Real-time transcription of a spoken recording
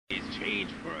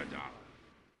change for $1.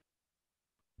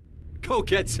 Go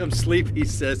get some sleep, he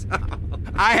says.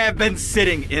 I have been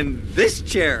sitting in this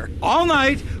chair all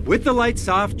night with the lights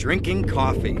off, drinking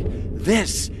coffee.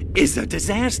 This is a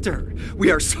disaster.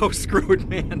 We are so screwed,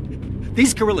 man.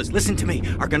 These gorillas, listen to me,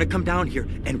 are gonna come down here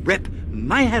and rip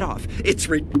my head off. It's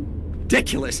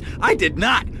ridiculous. I did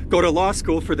not go to law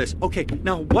school for this. Okay,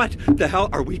 now what the hell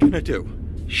are we gonna do?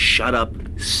 Shut up,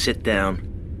 sit down,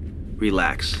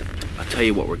 relax. I'll tell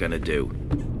you what we're gonna do.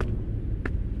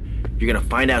 You're gonna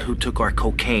find out who took our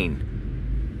cocaine,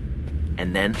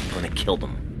 and then we're gonna kill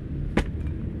them.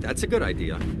 That's a good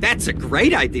idea. That's a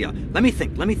great idea. Let me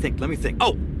think.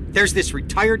 Oh, there's this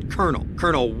retired colonel,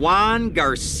 Colonel Juan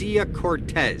Garcia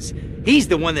Cortez. He's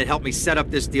the one that helped me set up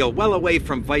this deal well away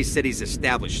from Vice City's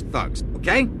established thugs,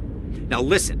 okay? Now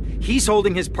listen, he's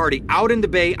holding his party out in the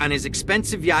bay on his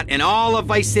expensive yacht, and all of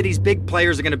Vice City's big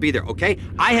players are gonna be there, okay?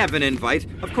 I have an invite.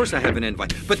 Of course I have an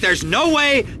invite. But there's no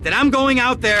way that I'm going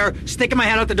out there, sticking my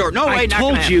head out the door. No way, not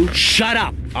gonna happen. I told you, shut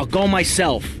up. I'll go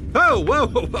myself. Oh,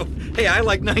 whoa. Hey, I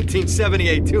like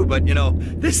 1978 too, but you know,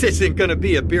 this isn't gonna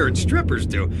be a beer and strippers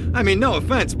do. I mean, no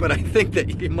offense, but I think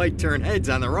that you might turn heads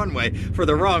on the runway for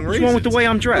the wrong reasons. What's wrong with the way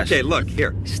I'm dressed? Okay, look,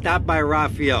 here, stop by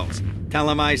Raphael's. Tell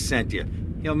him I sent you.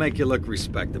 He'll make you look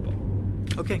respectable.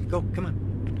 Okay, go, come on.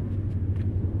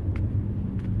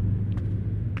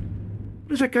 What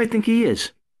does that guy think he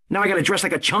is? Now I gotta dress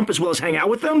like a chump as well as hang out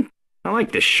with them? I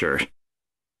like this shirt.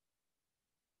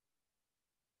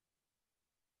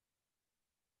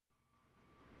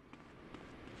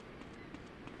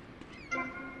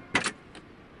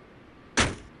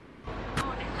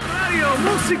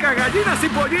 Música, gallinas y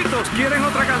pollitos, ¿quieren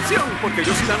otra canción? Porque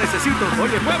yo sí la necesito.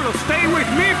 Oye, pueblo, stay with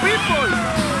me, people.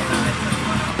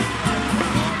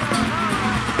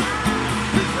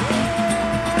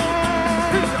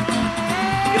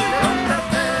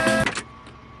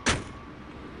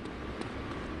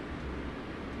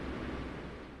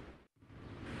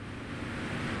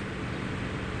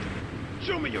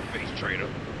 Show me your face, traitor.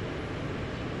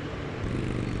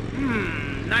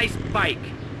 Nice bike.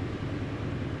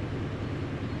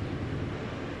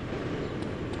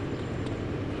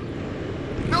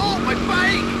 No, my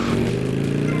bike!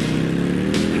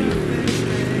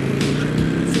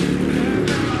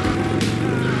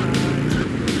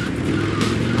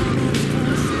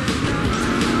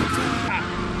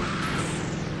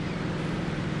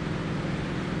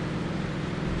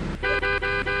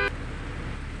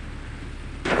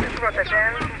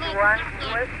 Rotterdam, 1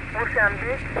 West,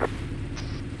 Mozambique.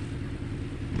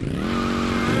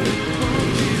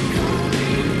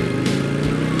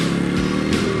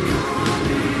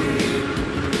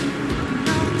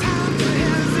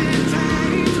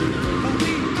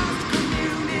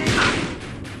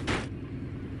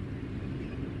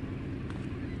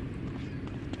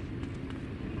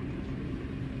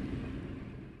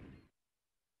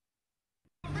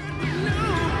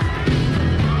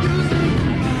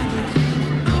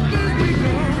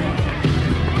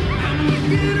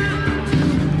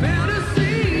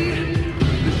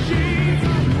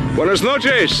 Buenas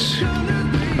noches.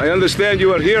 I understand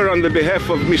you are here on the behalf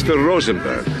of Mr.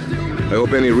 Rosenberg. I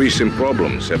hope any recent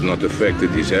problems have not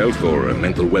affected his health or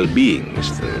mental well-being,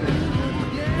 Mr.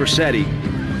 Versetti.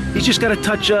 He's just got a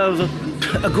touch of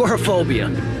agoraphobia.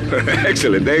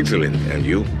 Excellent. And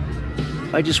you?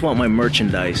 I just want my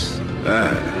merchandise.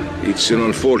 It's an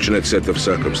unfortunate set of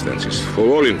circumstances for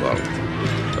all involved.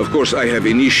 Of course, I have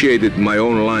initiated my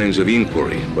own lines of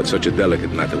inquiry, but such a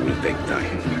delicate matter will take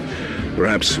time.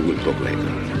 Perhaps we'll talk later.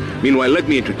 Meanwhile, let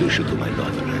me introduce you to my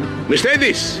daughter.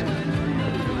 Mercedes!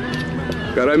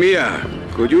 Cara mia,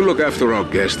 could you look after our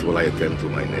guest while I attend to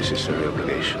my necessary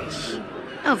obligations?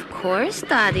 Of course,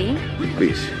 Daddy.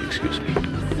 Please, excuse me.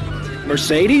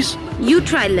 Mercedes? You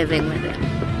try living with him.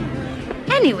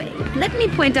 Anyway, let me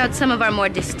point out some of our more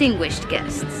distinguished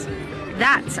guests.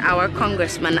 That's our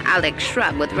Congressman Alex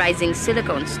Shrub with rising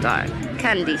silicone star,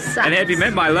 Candy Sachs. And have you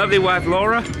met my lovely wife,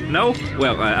 Laura? No?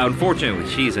 Well, unfortunately,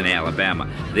 she's in Alabama.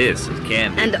 This is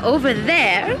Candy. And over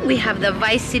there, we have the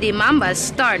Vice City Mamba's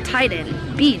star titan,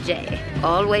 BJ.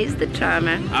 Always the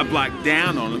charmer. I blocked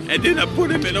down on him, and then I put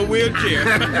him in a wheelchair.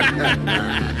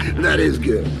 That is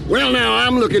good. Well, now,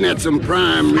 I'm looking at some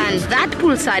prime... And that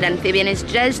poolside amphibian is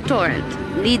Jez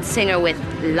Torrent, lead singer with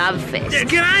Love Fist.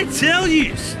 Can I tell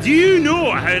you? Do you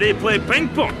know how they play ping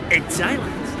pong? It's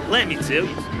silent. Let me tell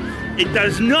you. It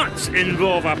does not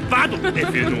involve a paddle,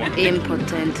 if you know.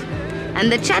 Impotent.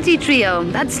 And the chatty trio,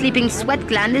 that sleeping sweat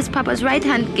gland is Papa's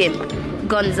right-hand gimp,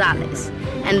 Gonzalez.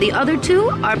 And the other two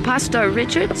are Pastor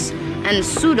Richards, and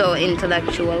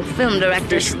pseudo-intellectual film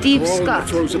director Steve Scott.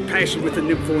 Throws a passion with the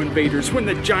nympho invaders when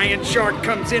the giant shark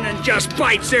comes in and just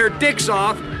bites their dicks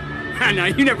off. And now,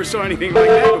 you never saw anything like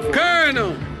that before.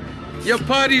 Colonel, your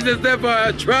party deserve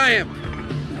a triumph.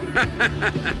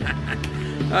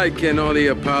 I can only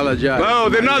apologize. Oh,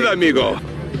 de nada, amigo.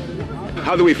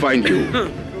 How do we find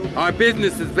you? Our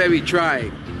business is very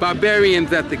trying.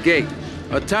 Barbarians at the gate.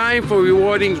 A time for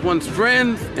rewarding one's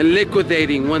friends and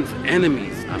liquidating one's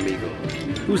enemies, amigo.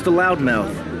 Who's the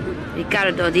loudmouth?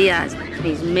 Ricardo Diaz.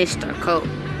 He's Mr. Cope.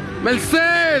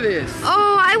 Mercedes!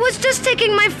 Oh, I was just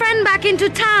taking my friend back into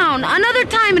town. Another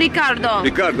time, Ricardo.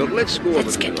 Ricardo, let's go.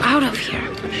 Let's get out of here.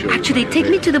 Actually, take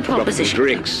me to the pole position.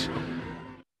 Drinks.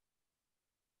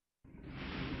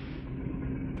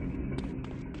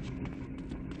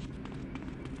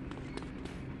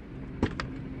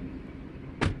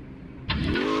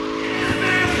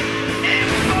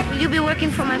 Will you be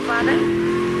working for my father?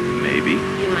 Maybe.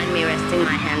 Do you mind me resting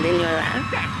my hand in your lap?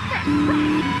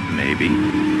 Maybe.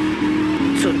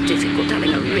 So difficult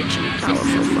having a rich and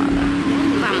powerful father.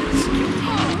 Vamos.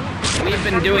 We've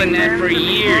been doing that for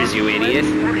years, you idiot.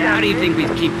 How do you think we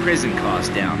keep prison costs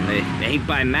down? They ain't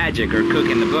by magic or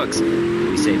cooking the books.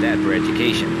 We save that for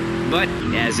education. But,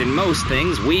 as in most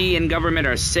things, we in government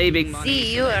are saving money.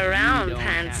 See you around,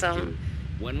 handsome.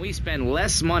 When we spend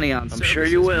less money on services, sure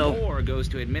you will. More goes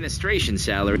to administration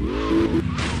salary. So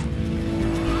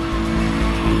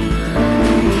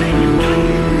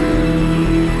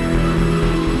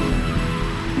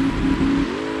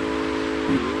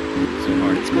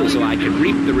hard at school, so I could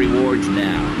reap the rewards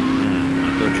now.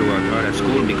 I thought you worked hard at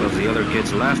school because the other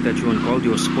kids laughed at you and called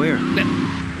you a square.